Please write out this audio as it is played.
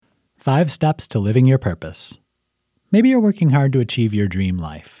5 Steps to Living Your Purpose. Maybe you're working hard to achieve your dream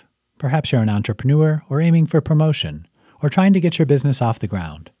life. Perhaps you're an entrepreneur or aiming for promotion, or trying to get your business off the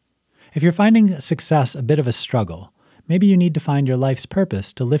ground. If you're finding success a bit of a struggle, maybe you need to find your life's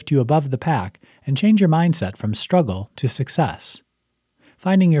purpose to lift you above the pack and change your mindset from struggle to success.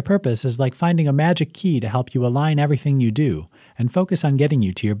 Finding your purpose is like finding a magic key to help you align everything you do and focus on getting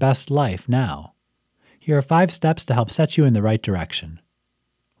you to your best life now. Here are 5 steps to help set you in the right direction.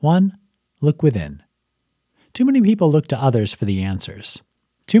 1. Look within. Too many people look to others for the answers.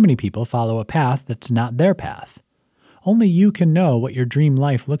 Too many people follow a path that's not their path. Only you can know what your dream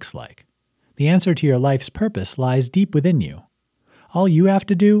life looks like. The answer to your life's purpose lies deep within you. All you have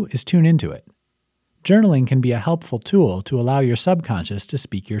to do is tune into it. Journaling can be a helpful tool to allow your subconscious to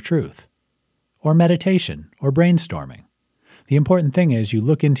speak your truth. Or meditation, or brainstorming. The important thing is you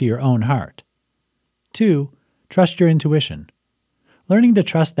look into your own heart. 2. Trust your intuition. Learning to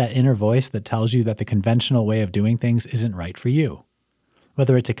trust that inner voice that tells you that the conventional way of doing things isn't right for you.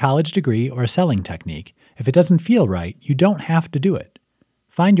 Whether it's a college degree or a selling technique, if it doesn't feel right, you don't have to do it.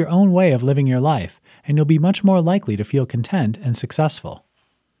 Find your own way of living your life, and you'll be much more likely to feel content and successful.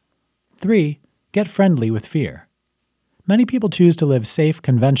 3. Get friendly with fear. Many people choose to live safe,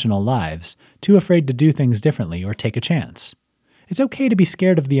 conventional lives, too afraid to do things differently or take a chance. It's okay to be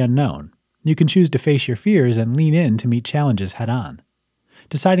scared of the unknown. You can choose to face your fears and lean in to meet challenges head-on.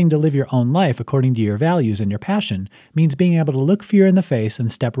 Deciding to live your own life according to your values and your passion means being able to look fear in the face and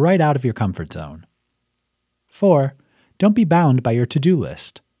step right out of your comfort zone. 4. Don't be bound by your to-do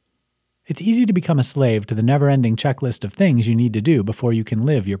list. It's easy to become a slave to the never-ending checklist of things you need to do before you can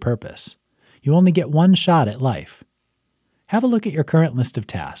live your purpose. You only get one shot at life. Have a look at your current list of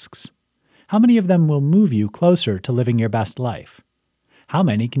tasks. How many of them will move you closer to living your best life? How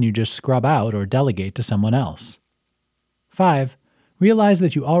many can you just scrub out or delegate to someone else? 5. Realize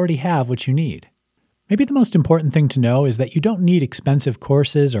that you already have what you need. Maybe the most important thing to know is that you don't need expensive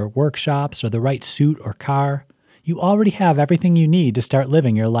courses or workshops or the right suit or car. You already have everything you need to start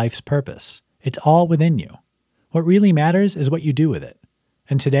living your life's purpose. It's all within you. What really matters is what you do with it.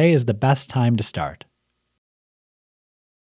 And today is the best time to start.